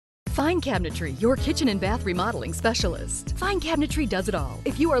Fine Cabinetry, your kitchen and bath remodeling specialist. Fine Cabinetry does it all.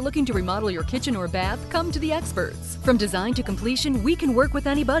 If you are looking to remodel your kitchen or bath, come to the experts. From design to completion, we can work with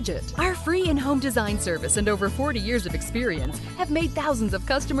any budget. Our free in-home design service and over 40 years of experience have made thousands of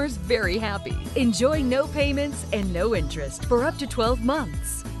customers very happy. Enjoy no payments and no interest for up to 12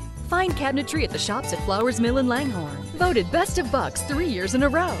 months. Fine Cabinetry at the shops at Flowers Mill in Langhorne. Voted Best of Bucks 3 years in a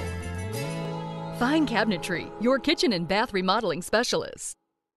row. Fine Cabinetry, your kitchen and bath remodeling specialist.